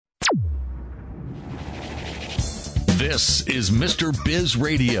This is Mr. Biz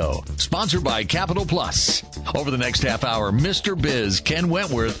Radio, sponsored by Capital Plus. Over the next half hour, Mr. Biz, Ken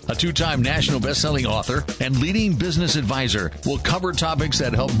Wentworth, a two-time national best-selling author and leading business advisor, will cover topics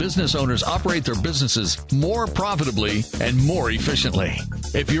that help business owners operate their businesses more profitably and more efficiently.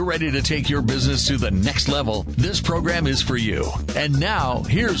 If you're ready to take your business to the next level, this program is for you. And now,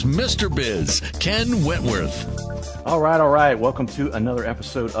 here's Mr. Biz, Ken Wentworth. All right. Welcome to another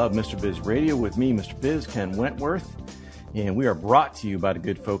episode of Mr. Biz Radio with me, Mr. Biz, Ken Wentworth. And we are brought to you by the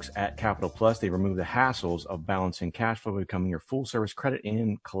good folks at Capital Plus. They remove the hassles of balancing cash flow by becoming your full-service credit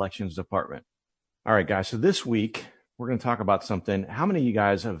and collections department. All right, guys. So this week, we're going to talk about something. How many of you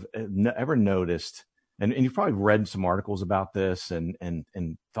guys have ever noticed, and you've probably read some articles about this and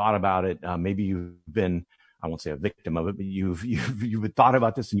thought about it. Maybe you've been, I won't say a victim of it, but you've thought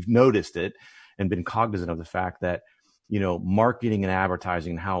about this and you've noticed it and been cognizant of the fact that, marketing and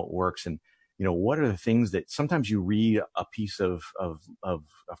advertising and how it works. And, what are the things that sometimes you read a piece of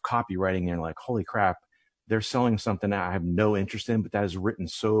copywriting and you're like, holy crap, they're selling something that I have no interest in, but that is written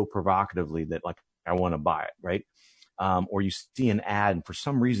so provocatively that like, I want to buy it. Right. Or you see an ad and for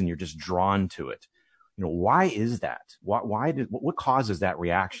some reason you're just drawn to it. Why is that? What causes that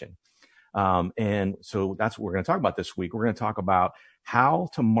reaction? And so that's what we're going to talk about this week. We're going to talk about how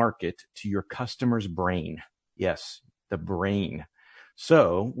to market to your customer's brain. Yes, the brain.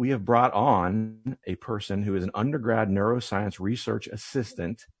 So we have brought on a person who is an undergrad neuroscience research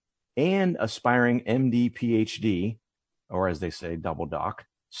assistant and aspiring MD, PhD, or as they say, double doc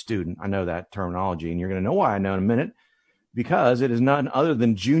student. I know that terminology, and you're going to know why I know in a minute, because it is none other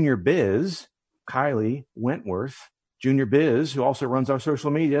than Junior Biz, Kylie Wentworth. Junior Biz, who also runs our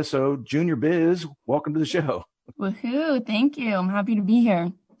social media. So Junior Biz, welcome to the show. Woohoo. Thank you. I'm happy to be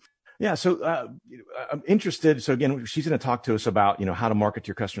here. Yeah. So I'm interested. So again, she's going to talk to us about, how to market to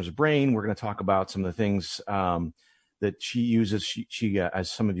your customer's brain. We're going to talk about some of the things that she uses. She as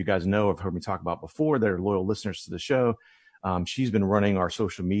some of you guys know, have heard me talk about before, that are loyal listeners to the show. She's been running our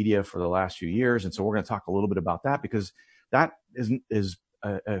social media for the last few years. And so we're going to talk a little bit about that, because that is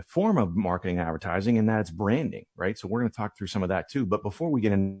a form of marketing and advertising, and that's branding, right? So we're going to talk through some of that too. But before we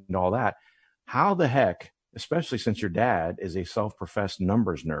get into all that, how the heck, especially since your dad is a self-professed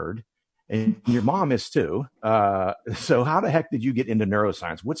numbers nerd and your mom is too. So how the heck did you get into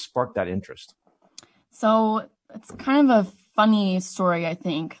neuroscience? What sparked that interest? So it's kind of a funny story, I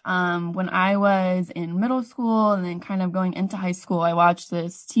think. When I was in middle school and then kind of going into high school, I watched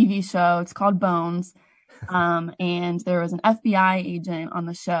this TV show. It's called Bones. And there was an FBI agent on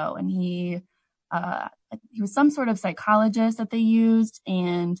the show, and he was some sort of psychologist that they used.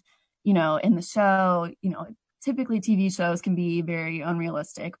 And, in the show, typically TV shows can be very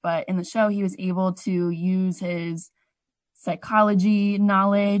unrealistic, but in the show, he was able to use his psychology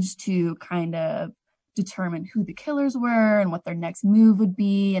knowledge to kind of determine who the killers were and what their next move would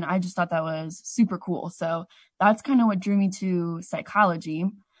be. And I just thought that was super cool. So that's kind of what drew me to psychology.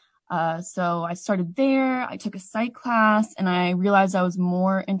 So I started there, I took a psych class, and I realized I was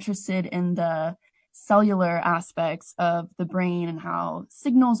more interested in the cellular aspects of the brain and how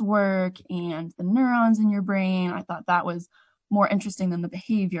signals work and the neurons in your brain. I thought that was more interesting than the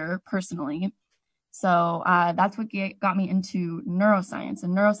behavior personally. So that's what got me into neuroscience.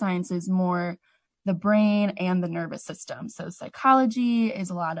 And neuroscience is more the brain and the nervous system. So psychology is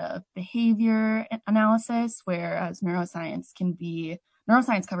a lot of behavior analysis, whereas neuroscience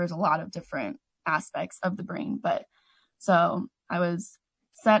covers a lot of different aspects of the brain. But so I was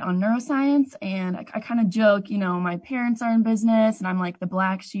set on neuroscience, and I kind of joke, my parents are in business and I'm like the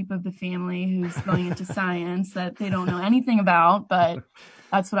black sheep of the family who's going into science that they don't know anything about, but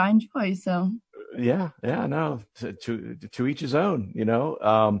that's what I enjoy. So no, to each his own,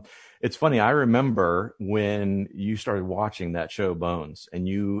 it's funny. I remember when you started watching that show Bones and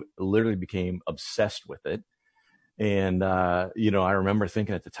you literally became obsessed with it. And, I remember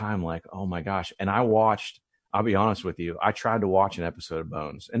thinking at the time, like, oh my gosh. And I'll be honest with you, I tried to watch an episode of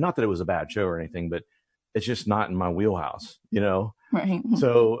Bones, and not that it was a bad show or anything, but it's just not in my wheelhouse, Right.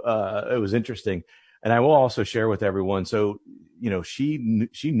 So, it was interesting. And I will also share with everyone. So, she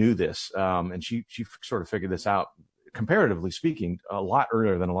knew this, and she sort of figured this out, comparatively speaking, a lot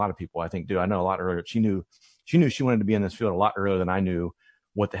earlier than a lot of people, I think, do. I know a lot earlier. She knew she wanted to be in this field a lot earlier than I knew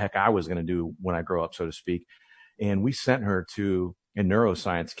what the heck I was going to do when I grow up, so to speak. And we sent her to a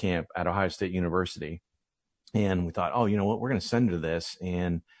neuroscience camp at Ohio State University. And we thought, oh, you know what, we're going to send her to this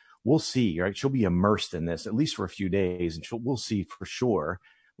and we'll see, right? She'll be immersed in this at least for a few days, and we'll see for sure.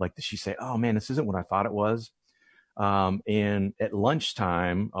 Like, does she say, oh man, this isn't what I thought it was? And at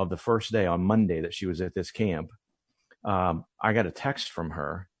lunchtime of the first day on Monday that she was at this camp, I got a text from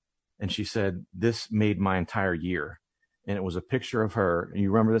her and she said, this made my entire year. and it was a picture of her.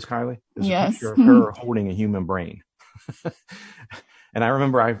 You remember this, Kylie? It was Yes. a picture of her holding a human brain. And I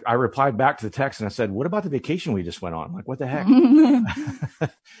remember I replied back to the text and I said, what about the vacation we just went on? Like, what the heck?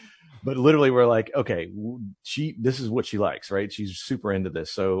 But literally we're like, okay, this is what she likes, right? She's super into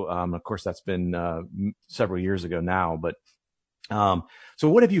this. So, of course that's been, several years ago now, but, so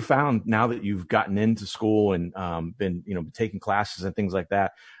what have you found now that you've gotten into school and, been, taking classes and things like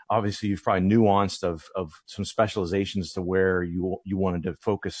that? Obviously you've probably nuanced of some specializations to where you wanted to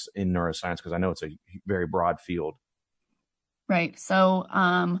focus in neuroscience, because I know it's a very broad field. Right. So,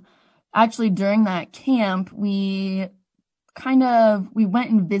 actually during that camp, we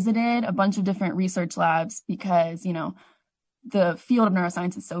went and visited a bunch of different research labs because, the field of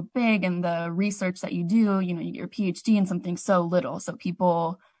neuroscience is so big, and the research that you do, you get your PhD in something so little. So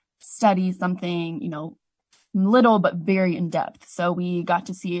people study something, little, but very in depth. So we got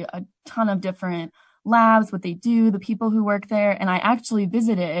to see a ton of different labs, what they do, the people who work there. And I actually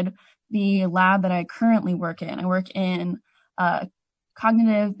visited the lab that I currently work in. I work in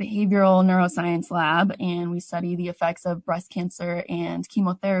cognitive behavioral neuroscience lab, and we study the effects of breast cancer and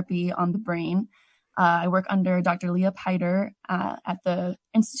chemotherapy on the brain. I work under Dr. Leah Piter at the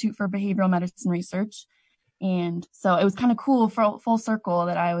Institute for Behavioral Medicine Research. And so it was kind of cool for full circle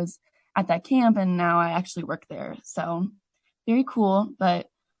that I was at that camp and now I actually work there. So very cool.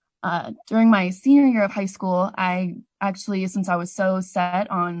 But during my senior year of high school, I actually, since I was so set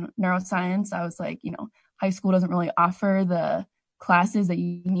on neuroscience, I was like, high school doesn't really offer the classes that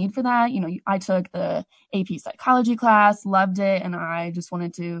you need for that. I took the AP psychology class, loved it, and I just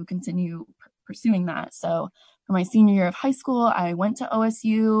wanted to continue pursuing that. So for my senior year of high school, I went to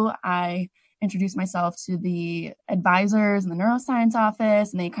OSU. I introduced myself to the advisors in the neuroscience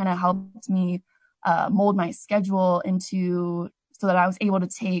office, and they kind of helped me mold my schedule so that I was able to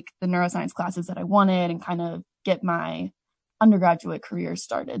take the neuroscience classes that I wanted and kind of get my undergraduate career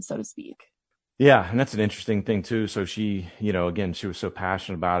started, so to speak. Yeah. And that's an interesting thing too. So she, again, she was so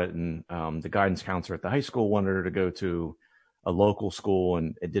passionate about it, and the guidance counselor at the high school wanted her to go to a local school,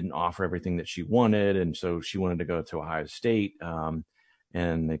 and it didn't offer everything that she wanted. And so she wanted to go to Ohio State.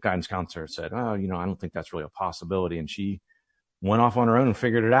 And the guidance counselor said, oh, I don't think that's really a possibility. And she went off on her own and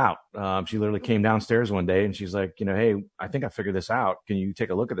figured it out. She literally came downstairs one day and she's like, hey, I think I figured this out. Can you take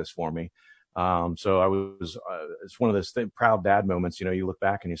a look at this for me? So I was, it's one of those proud dad moments, you look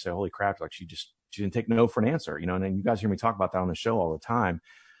back and you say, holy crap, like she didn't take no for an answer, and then you guys hear me talk about that on the show all the time.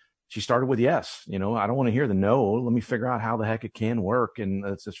 She started with yes, I don't want to hear the no. Let me figure out how the heck it can work, and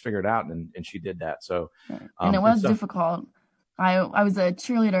let's just figure it out. And she did that. So, and it was difficult. I was a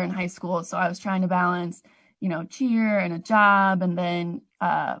cheerleader in high school, so I was trying to balance, cheer and a job, and then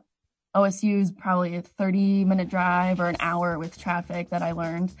OSU is probably a 30-minute drive or an hour with traffic that I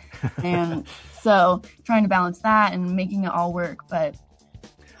learned. And so trying to balance that and making it all work, but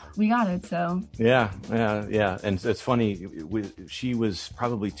we got it. So yeah. And it's funny, she was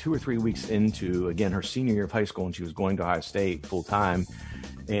probably 2 or 3 weeks into, again, her senior year of high school, and she was going to Ohio State full time.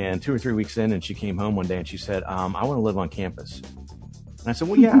 And 2 or 3 weeks in, and she came home one day and she said, I want to live on campus. And I said,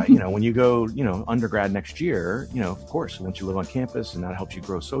 well, yeah, when you go, undergrad next year, of course, once you live on campus, and that helps you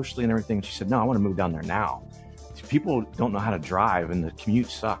grow socially and everything. And she said, no, I want to move down there now. People don't know how to drive, and the commute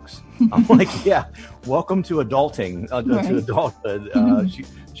sucks. I'm like, yeah, welcome to adulting, to adulthood.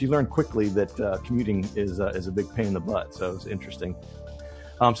 She learned quickly that commuting is a big pain in the butt. So it's interesting.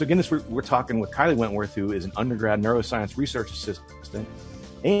 So again, we're talking with Kylie Wentworth, who is an undergrad neuroscience research assistant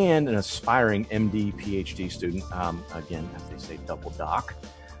and an aspiring MD PhD student. Again, as they say, double doc.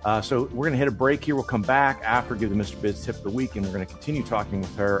 So we're going to hit a break here. We'll come back after, give the Mr. Biz tip of the week, and we're going to continue talking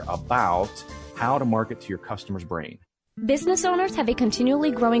with her about how to market to your customer's brain. Business owners have a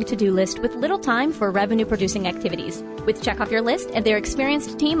continually growing to-do list with little time for revenue-producing activities. With Check Off Your List and their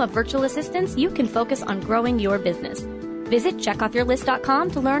experienced team of virtual assistants, you can focus on growing your business. Visit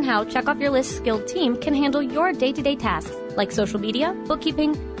checkoffyourlist.com to learn how Check Off Your List's skilled team can handle your day-to-day tasks like social media,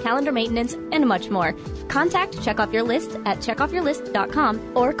 bookkeeping, calendar maintenance, and much more. Contact Check Off Your List at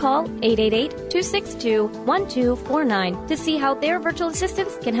checkoffyourlist.com or call 888-262-1249 to see how their virtual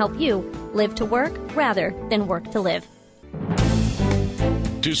assistants can help you live to work rather than work to live.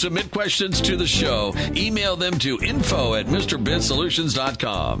 To submit questions to the show, email them to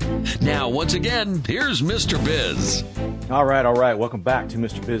info@MrBizSolutions.com. Now, once again, here's Mr. Biz. All right. Welcome back to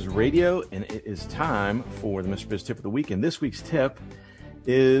Mr. Biz Radio, and it is time for the Mr. Biz tip of the week. And this week's tip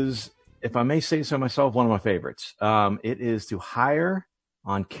is, if I may say so myself, one of my favorites. It is to hire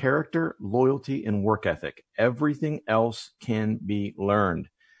on character, loyalty, and work ethic. Everything else can be learned.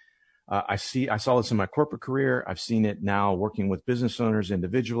 I saw this in my corporate career. I've seen it now working with business owners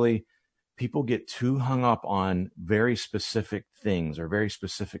individually. people get too hung up on very specific things or very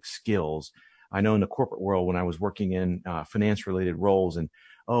specific skills. I know in the corporate world, when I was working in finance related roles, and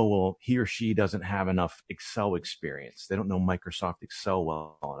oh, well, he or she doesn't have enough Excel experience. They don't know Microsoft Excel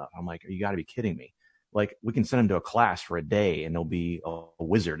well enough. I'm like, you got to be kidding me. Like, we can send them to a class for a day and they'll be a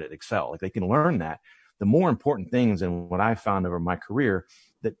wizard at Excel. Like, they can learn that. The more important things, and what I found over my career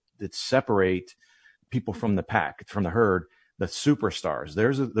that separate people from the pack, from the herd, the superstars,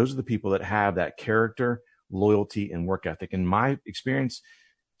 those are the people that have that character, loyalty, and work ethic. In my experience,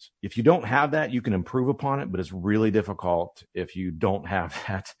 if you don't have that, you can improve upon it, but it's really difficult if you don't have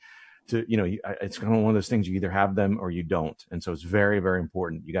that. It's kind of one of those things, you either have them or you don't. And so it's very, very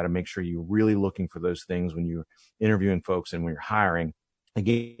important. You got to make sure you're really looking for those things when you're interviewing folks and when you're hiring.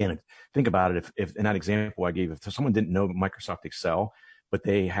 Again, think about it. If in that example I gave, if someone didn't know Microsoft Excel, but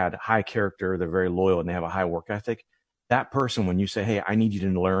they had high character, they're very loyal, and they have a high work ethic, that person, when you say, hey, I need you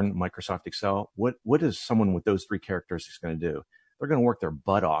to learn Microsoft Excel, what is someone with those three characteristics going to do? They're going to work their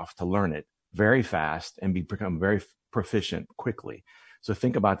butt off to learn it very fast and become very proficient quickly. So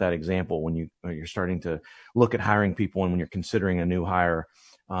think about that example when you're starting to look at hiring people and when you're considering a new hire,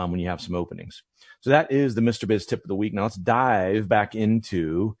 when you have some openings. So that is the Mr. Biz tip of the week. Now let's dive back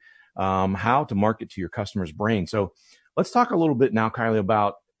into how to market to your customer's brain. So let's talk a little bit now, Kylie,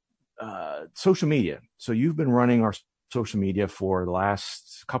 about social media. So you've been running our social media for the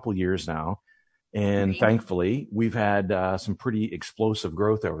last couple of years now. And thankfully, we've had some pretty explosive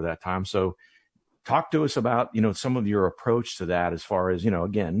growth over that time. So talk to us about, some of your approach to that as far as,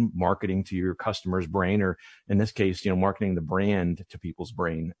 again, marketing to your customer's brain, or in this case, marketing the brand to people's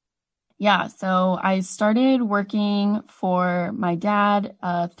brain. Yeah. So I started working for my dad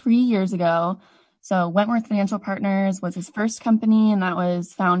 3 years ago. So Wentworth Financial Partners was his first company, and that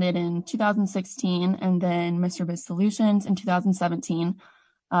was founded in 2016, and then Mr. Biz Solutions in 2017.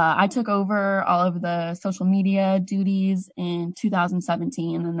 I took over all of the social media duties in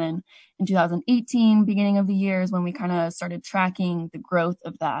 2017. And then in 2018, beginning of the year, is when we kind of started tracking the growth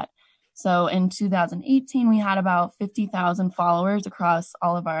of that. So in 2018, we had about 50,000 followers across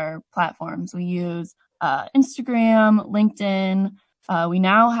all of our platforms. We use Instagram, LinkedIn. We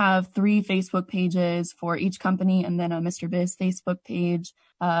now have 3 Facebook pages for each company, and then a Mr. Biz Facebook page,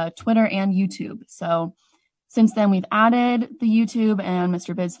 Twitter, and YouTube. So since then, we've added the YouTube and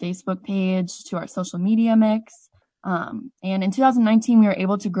Mr. Biz Facebook page to our social media mix. And in 2019, we were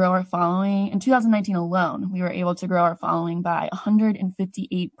able to grow our following. In 2019 alone, we were able to grow our following by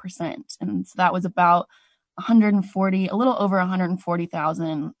 158%. And so that was about a little over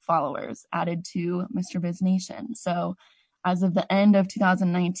 140,000 followers added to Mr. Biz Nation. So as of the end of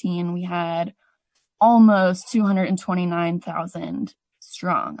 2019, we had almost 229,000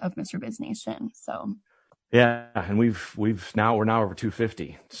 strong of Mr. Biz Nation. So yeah, and we're now over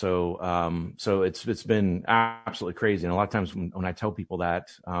 250. So it's been absolutely crazy. And a lot of times when I tell people that,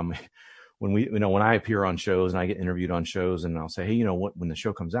 when I appear on shows and I get interviewed on shows, and I'll say, hey, when the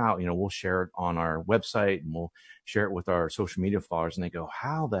show comes out, we'll share it on our website and we'll share it with our social media followers. And they go,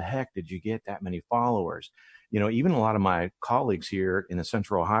 how the heck did you get that many followers? Even a lot of my colleagues here in the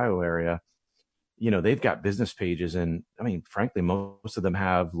Central Ohio area, they've got business pages, and I mean, frankly, most of them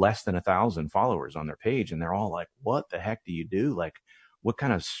have less than 1,000 followers on their page, and they're all like, what the heck do you do? Like, what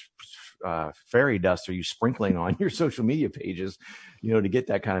kind of fairy dust are you sprinkling on your social media pages, to get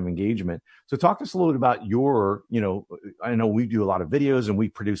that kind of engagement? So talk to us a little bit about your, I know we do a lot of videos and we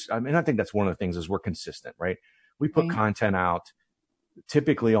produce, I think that's one of the things is we're consistent, right? We put content out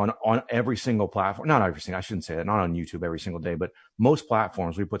typically on every single platform, not every single, I shouldn't say that, not on YouTube every single day, but most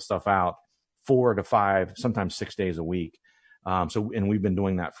platforms, we put stuff out 4 to 5, sometimes 6 days a week. And we've been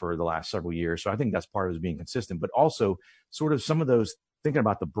doing that for the last several years. So I think that's part of it, is being consistent, but also sort of some of those, thinking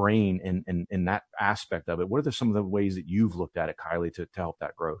about the brain and that aspect of it. What are some of the ways that you've looked at it, Kylie, to help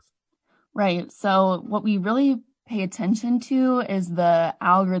that growth? Right. So what we really pay attention to is the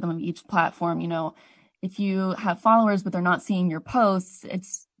algorithm of each platform. If you have followers, but they're not seeing your posts,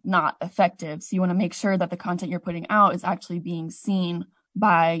 it's not effective. So you want to make sure that the content you're putting out is actually being seen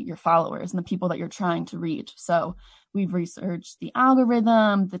by your followers and the people that you're trying to reach. So we've researched the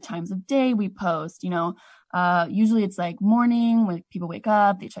algorithm, the times of day we post. Usually it's like morning when people wake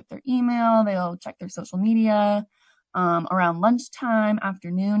up, they check their email, they'll check their social media. Around lunchtime,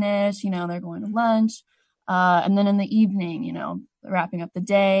 afternoonish, they're going to lunch. And then in the evening, wrapping up the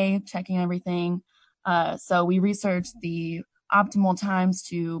day, checking everything. So we researched the optimal times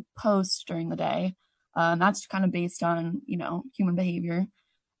to post during the day. That's kind of based on, human behavior.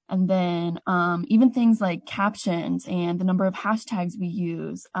 And then even things like captions and the number of hashtags we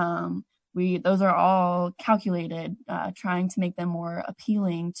use. those are all calculated, trying to make them more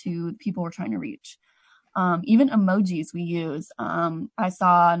appealing to the people we're trying to reach. Even emojis we use. I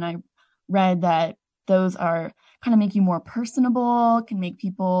saw and I read that those are kind of make you more personable, can make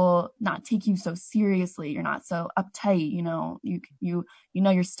people not take you so seriously. You're not so uptight, you know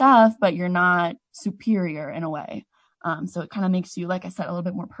your stuff, but you're not superior in a way. So it kind of makes you, like I said, a little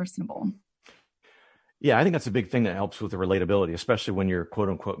bit more personable. Yeah, I think that's a big thing that helps with the relatability, especially when you're quote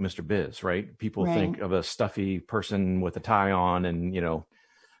unquote Mr. Biz, right? People think of a stuffy person with a tie on and,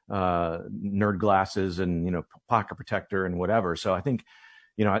 nerd glasses and, pocket protector and whatever. So I think,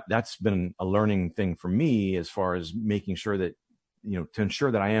 that's been a learning thing for me as far as making sure that, to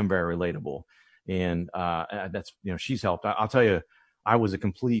ensure that I am very relatable. And that's, she's helped. I'll tell you, I was a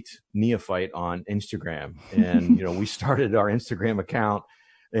complete neophyte on Instagram and, we started our Instagram account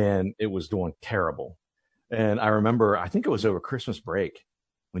and it was doing terrible. And I remember, I think it was over Christmas break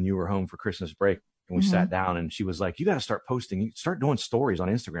when you were home for Christmas break and we sat down and she was like, you got to start posting, start doing stories on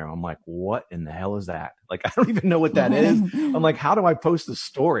Instagram. I'm like, what in the hell is that? Like, I don't even know what that is. I'm like, how do I post a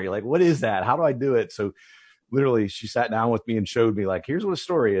story? Like, what is that? How do I do it? So literally she sat down with me and showed me like, here's what a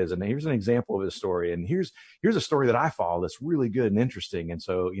story is. And here's an example of a story. And here's a story that I follow that's really good and interesting. And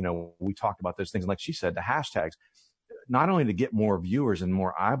so, we talked about those things. And like she said, the hashtags, not only to get more viewers and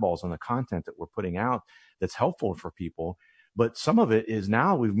more eyeballs on the content that we're putting out that's helpful for people, but some of it is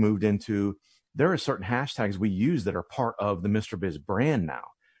now we've moved into, there are certain hashtags we use that are part of the Mr. Biz brand now.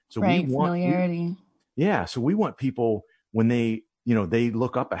 So we want familiarity. So we want people when they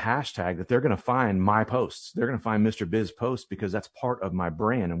look up a hashtag that they're going to find my posts. They're going to find Mr. Biz posts because that's part of my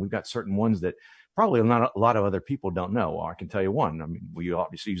brand. And we've got certain ones that probably not a lot of other people don't know. Well, I can tell you one. I mean, we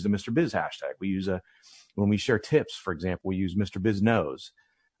obviously use the Mr. Biz hashtag. We use when we share tips, for example, we use Mr. Biz knows.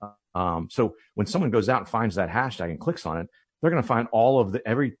 So when someone goes out and finds that hashtag and clicks on it, they're going to find all of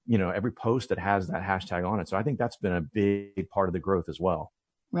every post that has that hashtag on it. So I think that's been a big part of the growth as well.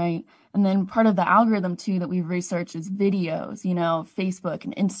 Right. And then part of the algorithm too that we've researched is videos. Facebook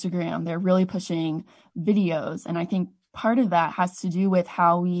and Instagram, they're really pushing videos. And I think part of that has to do with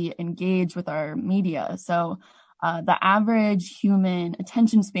how we engage with our media. So the average human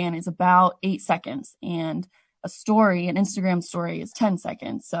attention span is about 8 seconds, and an Instagram story is 10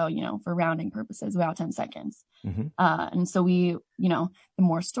 seconds. So, for rounding purposes, about 10 seconds. And so the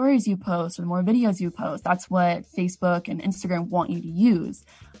more stories you post or the more videos you post, that's what Facebook and Instagram want you to use.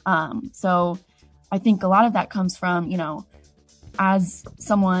 So I think a lot of that comes from, as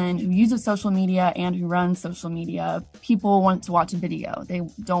someone who uses social media and who runs social media, people want to watch a video. They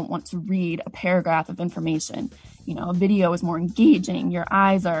don't want to read a paragraph of information. A video is more engaging. Your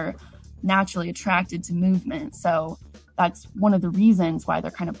eyes are naturally attracted to movement. So that's one of the reasons why they're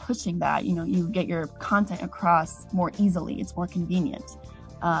kind of pushing that. You get your content across more easily. It's more convenient.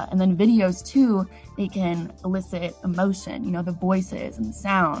 And then videos too, they can elicit emotion, the voices and the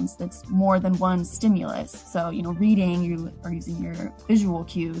sounds. That's more than one stimulus. So, reading, you are using your visual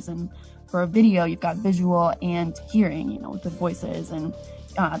cues. And for a video, you've got visual and hearing, with the voices. And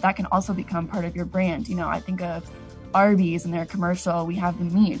that can also become part of your brand. I think of Arby's and their commercial, we have the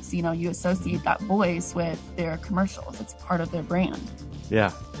meats, you associate that voice with their commercials. It's part of their brand.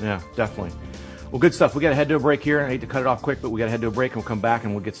 Yeah, definitely. Well, good stuff. We got to head to a break here. I hate to cut it off quick, but we got to head to a break and we'll come back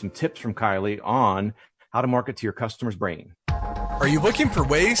and we'll get some tips from Kylie on how to market to your customer's brain. Are you looking for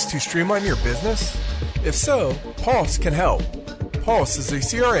ways to streamline your business? If so, Pulse can help. Pulse is a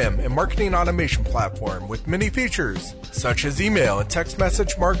CRM and marketing automation platform with many features, such as email and text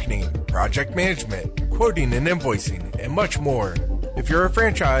message marketing, project management, quoting and invoicing, and much more. If you're a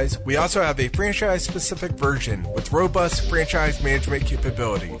franchise, we also have a franchise-specific version with robust franchise management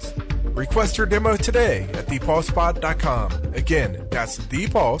capabilities. Request your demo today at thepulsespot.com. Again, that's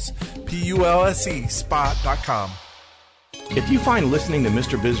thepulse, P-U-L-S-E, spot.com. If you find listening to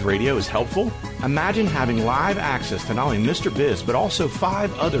Mr. Biz Radio is helpful, imagine having live access to not only Mr. Biz, but also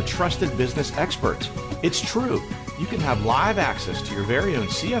 5 other trusted business experts. It's true. You can have live access to your very own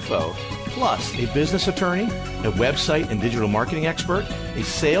CFO, plus a business attorney, a website and digital marketing expert, a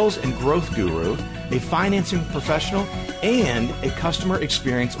sales and growth guru, a financing professional, and a customer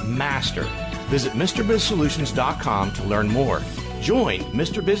experience master. Visit MrBizSolutions.com to learn more. Join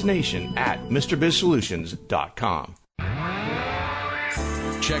Mr. Biz Nation at MrBizSolutions.com.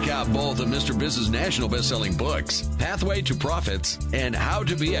 Check out both of Mr. Biz's national best-selling books, Pathway to Profits and How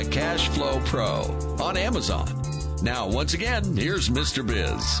to Be a Cash Flow Pro, on Amazon. Now, once again, here's Mr.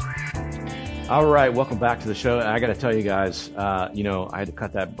 Biz. All right, welcome back to the show. I got to tell you guys, I had to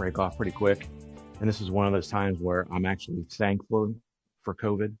cut that break off pretty quick. And this is one of those times where I'm actually thankful for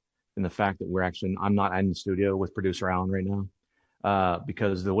COVID and the fact that I'm not in the studio with producer Alan right now.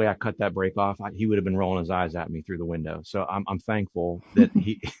 because the way I cut that brake off, he would have been rolling his eyes at me through the window. So I'm thankful that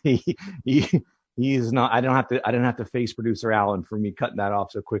he is not. I didn't have to face producer Alan for me cutting that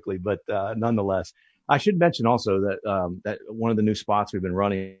off so quickly. But nonetheless, I should mention also that one of the new spots we've been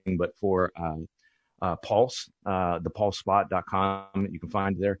running, but for Pulse, thepulsespot.com, you can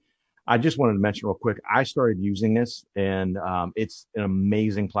find there. I just wanted to mention real quick, I started using this, and it's an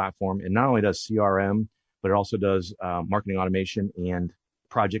amazing platform. It not only does CRM, but it also does marketing automation and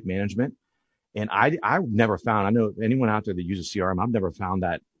project management. And I've never found, I know anyone out there that uses CRM, I've never found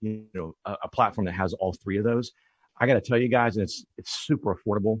that, a platform that has all three of those. I got to tell you guys, and it's super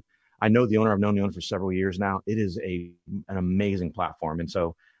affordable. I know the owner, I've known the owner for several years now. It is an amazing platform. And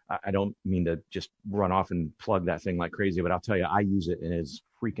so I don't mean to just run off and plug that thing like crazy, but I'll tell you, I use it and it's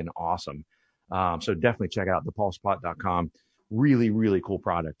freaking awesome. So definitely check out thepulsespot.com. Really, really cool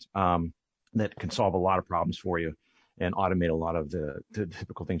product that can solve a lot of problems for you and automate a lot of the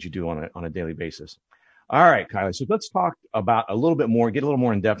typical things you do on a daily basis. All right, Kylie. So let's talk about get a little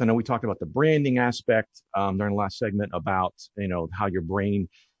more in depth. I know we talked about the branding aspect during the last segment about, how your brain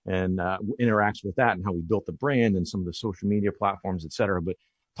and interacts with that and how we built the brand and some of the social media platforms, et cetera. But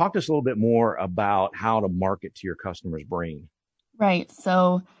talk to us a little bit more about how to market to your customer's brain. Right.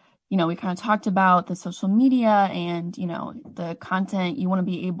 So, we kind of talked about the social media and, the content. You want to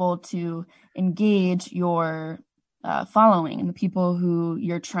be able to engage your following and the people who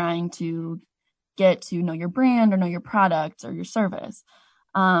you're trying to get to know your brand or know your product or your service.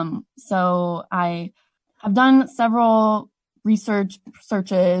 So I have done several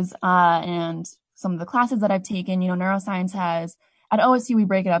searches and some of the classes that I've taken. Neuroscience has, at OSU, we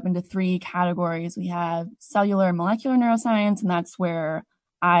break it up into 3 categories. We have cellular and molecular neuroscience, and that's where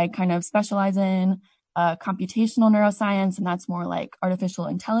I kind of specialize in, computational neuroscience, and that's more like artificial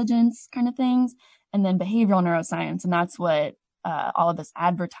intelligence kind of things, and then behavioral neuroscience, and that's what all of this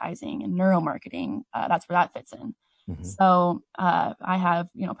advertising and neuromarketing, that's where that fits in. Mm-hmm. So I have,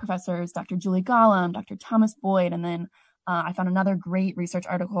 professors, Dr. Julie Gollum, Dr. Thomas Boyd, and then I found another great research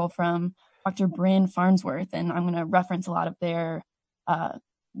article from Dr. Bryn Farnsworth, and I'm going to reference a lot of their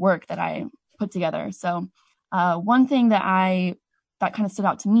work that I put together. So one thing that kind of stood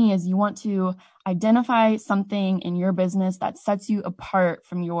out to me is you want to identify something in your business that sets you apart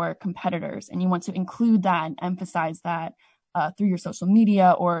from your competitors. And you want to include that and emphasize that through your social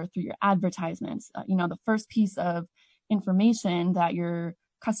media or through your advertisements. The first piece of information that your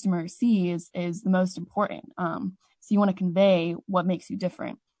customer sees is the most important. So you want to convey what makes you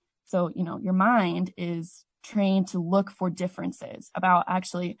different. So, your mind is trained to look for differences. About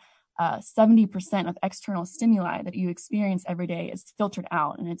actually 70% of external stimuli that you experience every day is filtered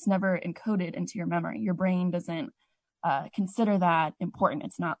out, and it's never encoded into your memory. Your brain doesn't consider that important.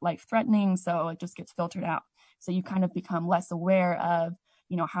 It's not life-threatening, so it just gets filtered out. So you kind of become less aware of,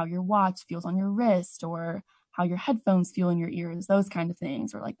 how your watch feels on your wrist or how your headphones feel in your ears, those kind of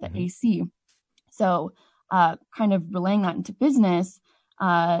things, or like the AC. So kind of relaying that into business,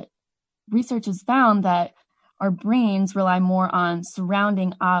 research has found that our brains rely more on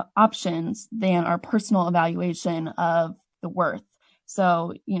surrounding options than our personal evaluation of the worth.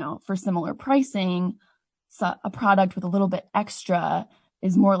 So, for similar pricing, a product with a little bit extra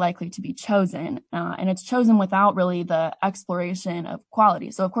is more likely to be chosen. And it's chosen without really the exploration of quality.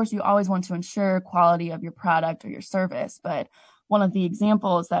 So, of course, you always want to ensure quality of your product or your service. But one of the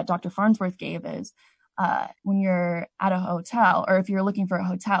examples that Dr. Farnsworth gave is when you're at a hotel, or if you're looking for a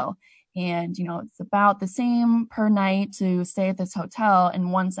hotel, and, it's about the same per night to stay at this hotel.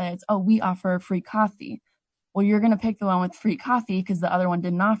 And one says, oh, we offer free coffee. Well, you're going to pick the one with free coffee because the other one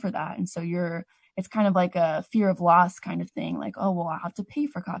didn't offer that. And so it's kind of like a fear of loss kind of thing. Like, oh, well, I'll have to pay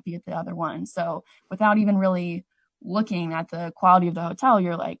for coffee at the other one. So without even really looking at the quality of the hotel,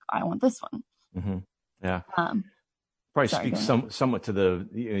 you're like, I want this one. Mm-hmm. Yeah. Probably speaks somewhat to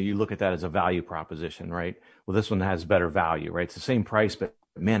you look at that as a value proposition, right? Well, this one has better value, right? It's the same price, but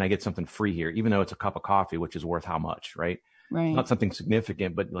man, I get something free here, even though it's a cup of coffee, which is worth how much, right? Right. It's not something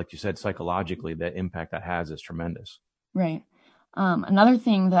significant, but like you said, psychologically, that impact that has is tremendous. Right. Another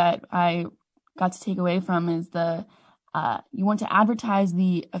thing that I got to take away from is you want to advertise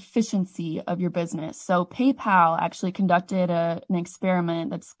the efficiency of your business. So PayPal actually conducted an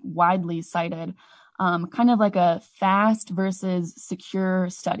experiment that's widely cited, kind of like a fast versus secure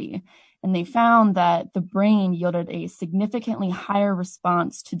study. And they found that the brain yielded a significantly higher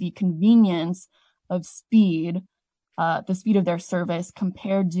response to the convenience of speed, the speed of their service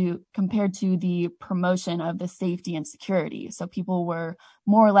compared to the promotion of the safety and security. So people were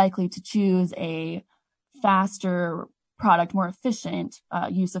more likely to choose a faster product, more efficient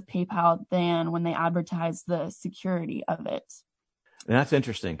use of PayPal than when they advertised the security of it. And that's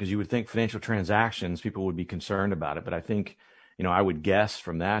interesting because you would think financial transactions, people would be concerned about it. But I think, I would guess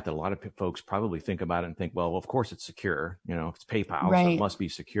from that a lot of folks probably think about it and think, well, of course it's secure. It's PayPal, so it must be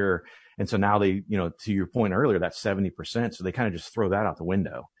secure. And so now they, to your point earlier, that's 70%. So they kind of just throw that out the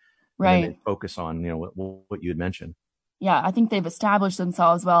window. Right. And then they focus on, what you had mentioned. Yeah, I think they've established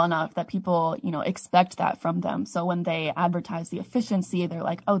themselves well enough that people, expect that from them. So when they advertise the efficiency, they're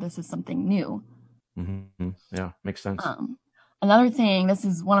like, oh, this is something new. Mm-hmm. Yeah, makes sense. Another thing, this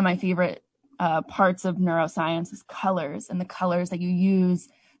is one of my favorite parts of neuroscience, is colors, and the colors that you use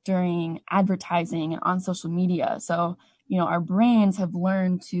during advertising and on social media. So, our brains have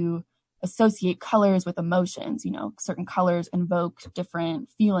learned to associate colors with emotions. Certain colors invoke different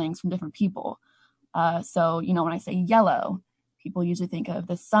feelings from different people. So, when I say yellow, people usually think of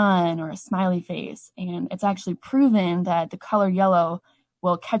the sun or a smiley face. And it's actually proven that the color yellow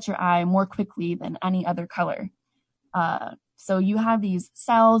will catch your eye more quickly than any other color. So you have these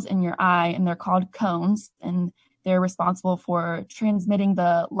cells in your eye, and they're called cones, and they're responsible for transmitting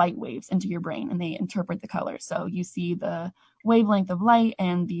the light waves into your brain, and they interpret the color. So you see the wavelength of light,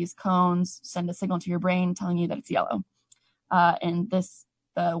 and these cones send a signal to your brain telling you that it's yellow. And the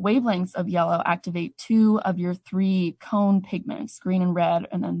wavelengths of yellow activate 2 of your 3 cone pigments, green and red,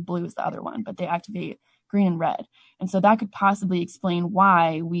 and then blue is the other one, but they activate green and red. And so that could possibly explain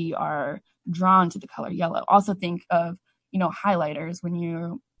why we are drawn to the color yellow. Also think of, highlighters when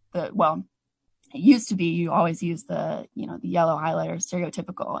it used to be, you always use the yellow highlighter,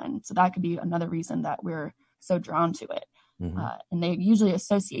 stereotypical. And so that could be another reason that we're so drawn to it. Mm-hmm. And they usually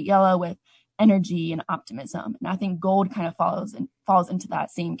associate yellow with energy and optimism. And I think gold kind of falls into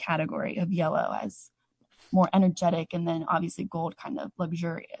that same category of yellow as more energetic, and then obviously gold kind of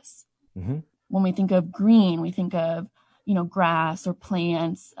luxurious. Mm-hmm. When we think of green, we think of, grass or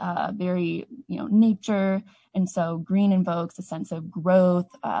plants, very, nature. And so green invokes a sense of growth,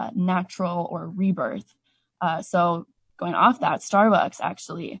 natural, or rebirth. So going off that, Starbucks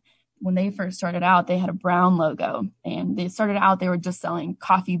actually, when they first started out, they had a brown logo, and they were just selling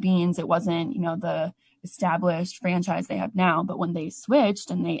coffee beans. It wasn't, the established franchise they have now. But when they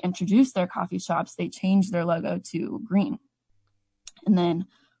switched and they introduced their coffee shops, they changed their logo to green. And then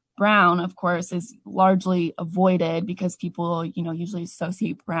brown, of course, is largely avoided because people, usually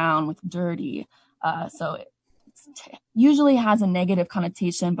associate brown with dirty. So it usually has a negative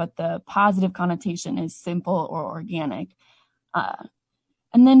connotation, but the positive connotation is simple or organic.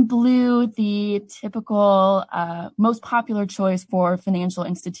 And then blue, the typical, most popular choice for financial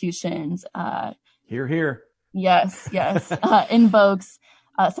institutions. Hear, hear. Yes. Invokes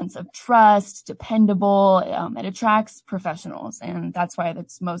a sense of trust, dependable. It attracts professionals, and that's why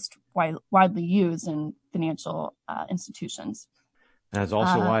it's most widely used in financial institutions. That's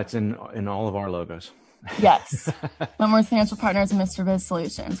also why it's in all of our logos. Yes. Wentworth Financial Partners and Mr. Biz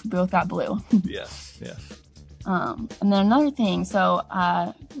Solutions. We both got blue. Yes. And then another thing, so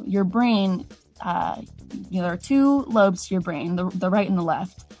your brain, there are 2 lobes to your brain, the right and the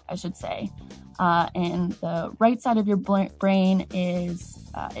left, I should say. And the right side of your brain is,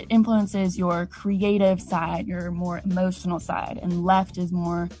 it influences your creative side, your more emotional side, and left is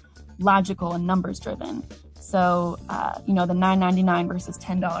more logical and numbers driven. So, the $9.99 versus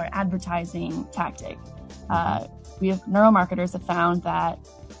 $10 advertising tactic. Neuromarketers have found that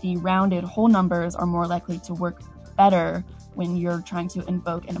the rounded whole numbers are more likely to work better when you're trying to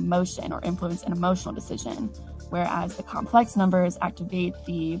invoke an emotion or influence an emotional decision, whereas the complex numbers activate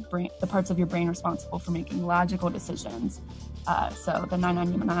the parts of your brain responsible for making logical decisions. So the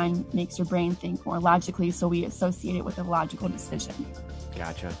 $9.99 makes your brain think more logically, so we associate it with a logical decision.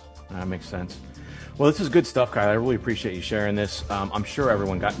 Gotcha. That makes sense. Well, this is good stuff, Kylie. I really appreciate you sharing this. I'm sure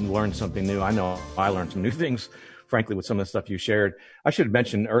everyone learned something new. I know I learned some new things, frankly, with some of the stuff you shared. I should have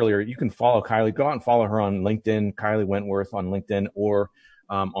mentioned earlier, you can follow Kylie. Go out and follow her on LinkedIn, Kylie Wentworth on LinkedIn, or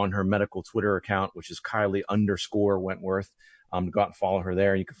on her medical Twitter account, which is Kylie_Wentworth. Go out and follow her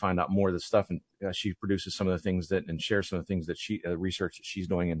there. You can find out more of the stuff, and she produces some of the things and shares some of the things that research that she's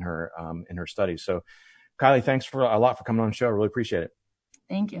doing in her studies. So, Kylie, thanks a lot for coming on the show. I really appreciate it.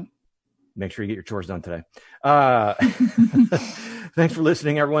 Thank you. Make sure you get your chores done today. Thanks for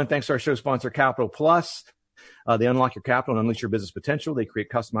listening, everyone. Thanks to our show sponsor, Capital Plus. They unlock your capital and unleash your business potential. They create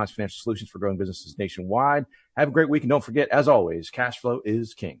customized financial solutions for growing businesses nationwide. Have a great week, and don't forget, as always, cash flow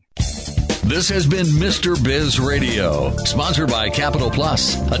is king. This has been Mr. Biz Radio, sponsored by Capital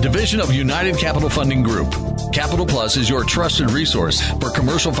Plus, a division of United Capital Funding Group. Capital Plus is your trusted resource for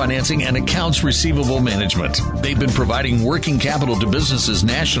commercial financing and accounts receivable management. They've been providing working capital to businesses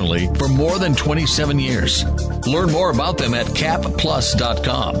nationally for more than 27 years. Learn more about them at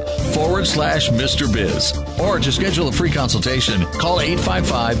capplus.com/Mr. Biz. Or to schedule a free consultation, call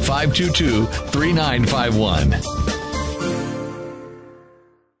 855-522-3951.